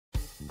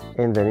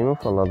In the name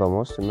of Allah, the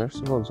most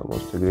merciful, the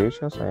most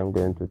gracious, I am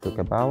going to talk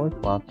about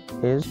what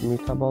is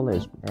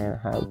metabolism and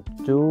how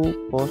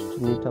to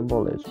boost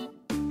metabolism.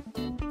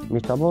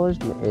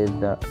 Metabolism is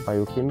the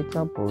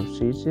biochemical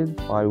process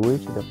by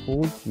which the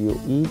food you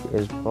eat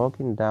is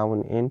broken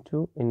down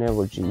into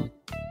energy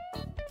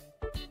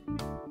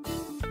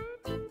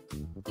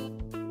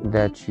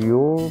that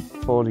your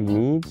body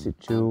needs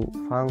to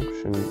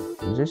function.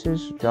 This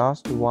is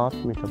just what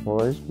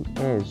metabolism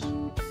is.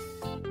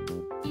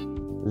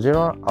 There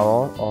are a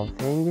lot of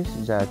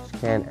things that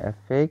can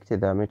affect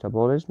the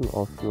metabolism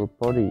of your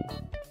body,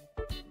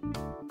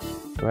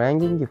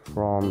 ranging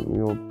from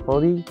your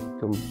body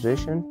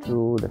composition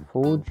to the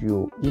food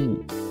you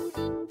eat.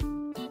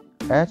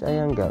 At a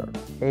younger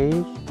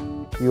age,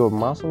 your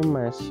muscle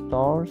mass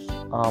stores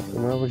up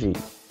energy,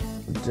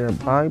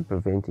 thereby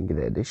preventing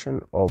the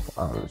addition of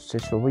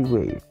unnecessary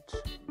weight.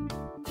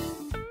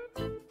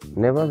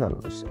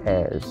 Nevertheless,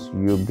 as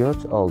you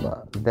get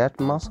older, that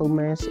muscle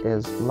mass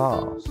is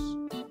lost,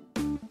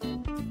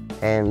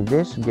 and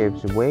this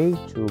gives way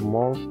to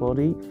more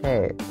body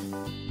fat.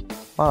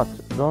 But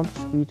don't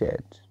sweat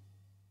it.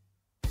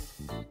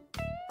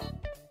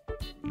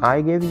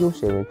 I give you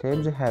 7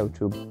 tips how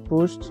to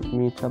boost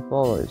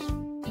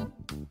metabolism.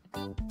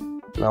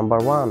 Number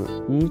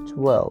 1. Eat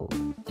well.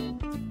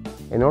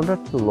 In order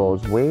to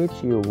lose weight,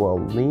 you will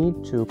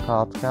need to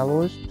cut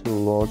calories to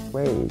lose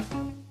weight.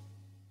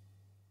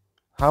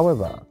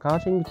 However,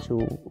 cutting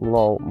too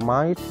low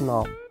might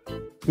not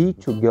be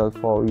too good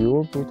for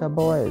your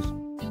metabolism.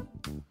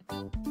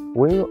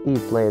 When you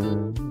eat less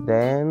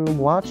than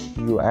what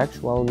you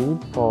actually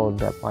need for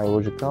the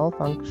biological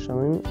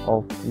functioning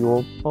of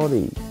your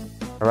body,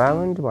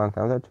 around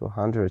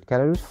 1,200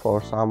 calories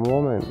for some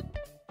women,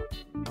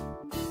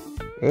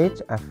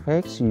 it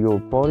affects your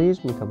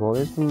body's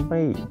metabolism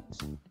rate.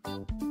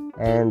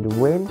 And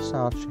when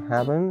such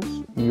happens,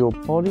 your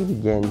body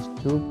begins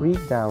to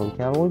break down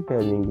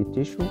calorie-burning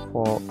tissue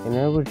for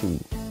energy.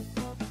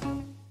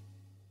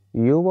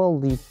 You will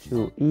need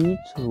to eat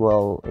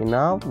well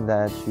enough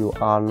that you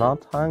are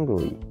not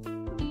hungry.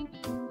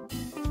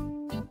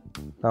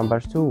 Number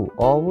 2.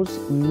 Always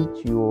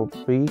eat your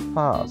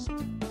breakfast.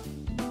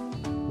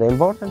 The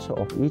importance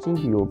of eating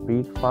your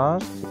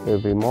breakfast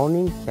every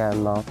morning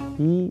cannot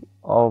be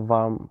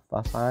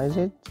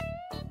overemphasized.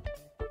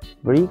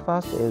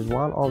 Breakfast is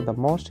one of the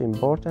most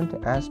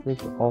important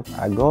aspects of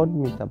a good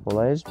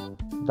metabolism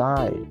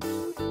diet,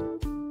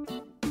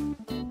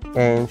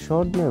 and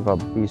should never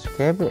be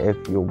skipped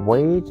if your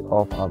weight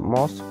of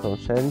utmost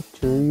concern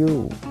to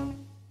you.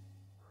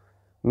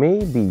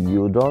 Maybe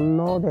you don't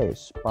know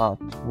this, but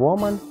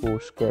women who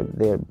skip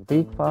their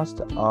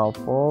breakfast are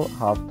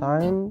 4.5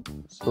 times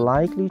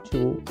likely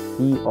to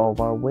be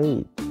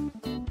overweight.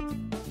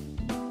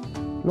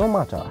 No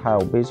matter how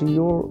busy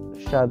your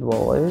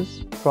schedule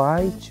is,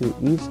 try to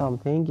eat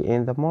something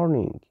in the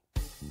morning.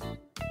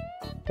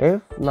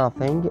 If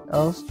nothing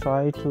else,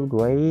 try to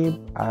grab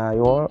a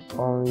yogurt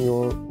on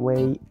your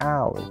way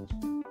out.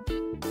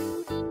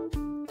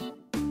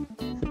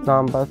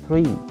 Number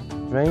 3.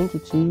 Drink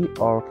tea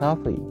or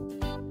coffee.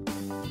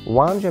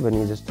 One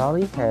Japanese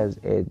study has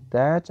it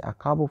that a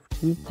cup of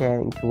tea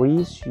can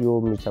increase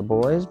your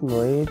metabolism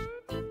rate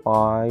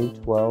by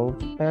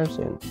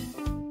 12%.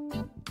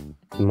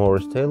 More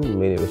still,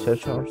 many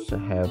researchers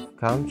have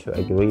come to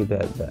agree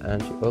that the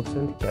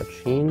antioxidant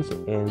catechols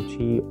in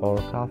tea or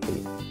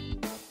coffee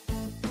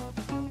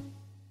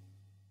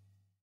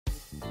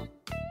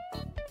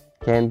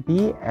can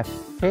be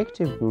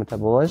effective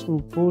metabolism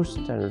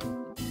boosters.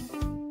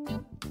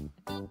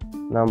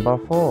 Number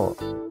 4.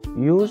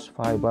 Use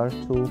fiber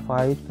to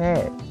fight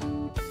fat.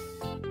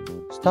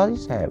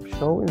 Studies have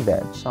shown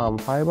that some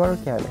fiber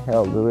can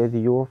help with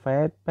your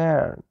fat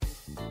burn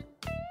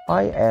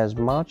by as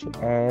much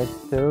as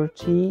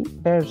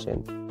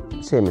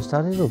 30%. Same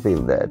studies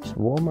reveal that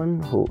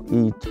women who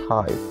eat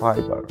high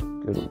fiber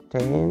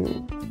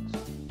content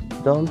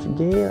don't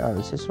gain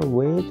unnecessary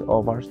weight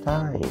over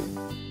time.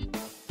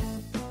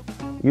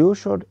 You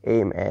should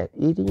aim at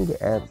eating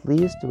at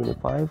least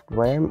 25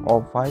 grams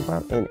of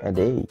fiber in a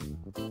day.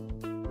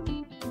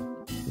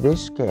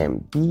 This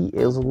can be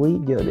easily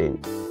gotten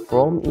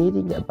from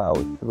eating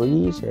about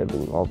 3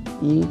 servings of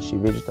each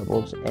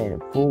vegetables and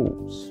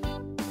fruits.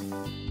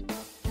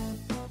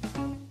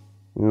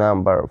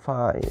 Number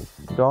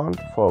 5. Don't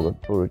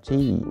forget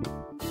protein.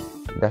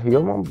 The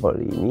human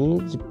body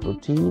needs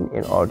protein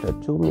in order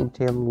to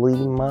maintain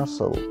lean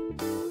muscle.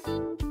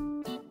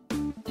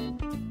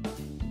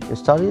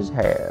 Studies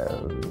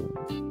have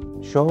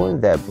shown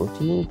that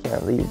protein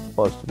can lift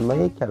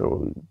possible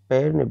calorie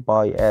burn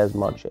by as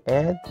much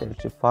as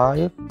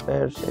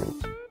 35%.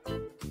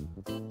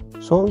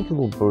 So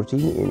include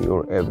protein in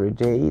your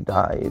everyday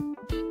diet.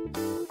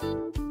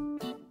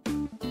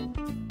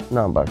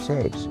 Number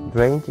 6.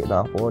 Drink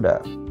enough water.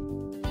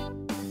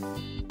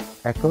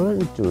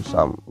 According to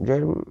some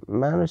German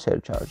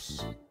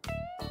researchers,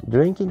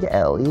 drinking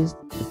at least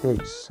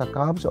 6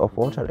 cups of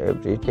water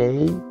every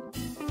day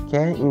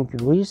can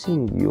increase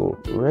your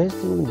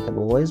resting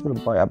metabolism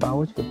by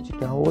about 50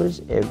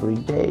 calories every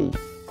day.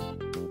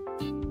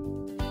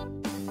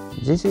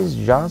 This is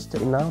just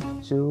enough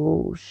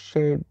to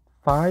shed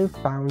 5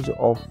 pounds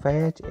of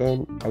fat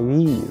in a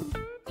year.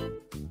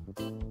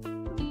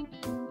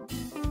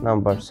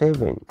 Number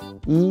 7.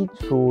 Eat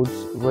foods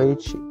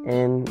rich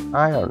in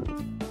iron.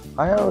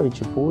 Iron-rich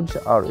foods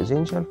are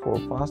essential for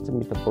fast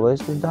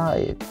metabolism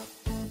diet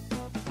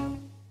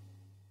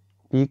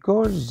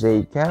because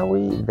they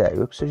carry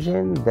the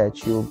oxygen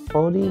that your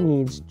body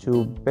needs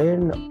to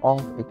burn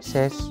off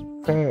excess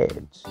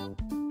fat.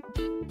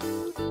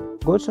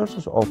 Good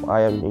sources of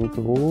iron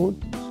include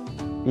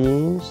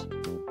beans,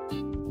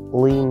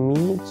 lean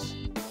meats,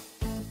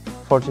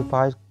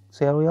 fortified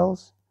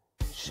cereals,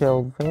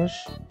 shellfish,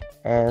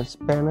 and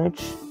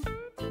spinach.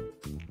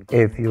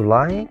 If you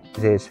like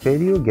this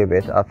video, give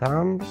it a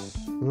thumbs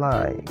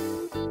like,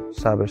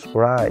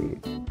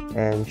 subscribe,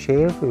 and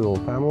share for your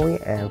family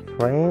and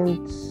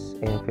friends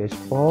in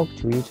Facebook,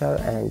 Twitter,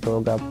 and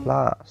Google+.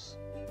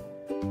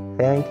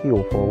 Thank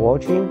you for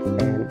watching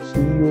and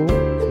see you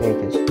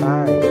next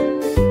time.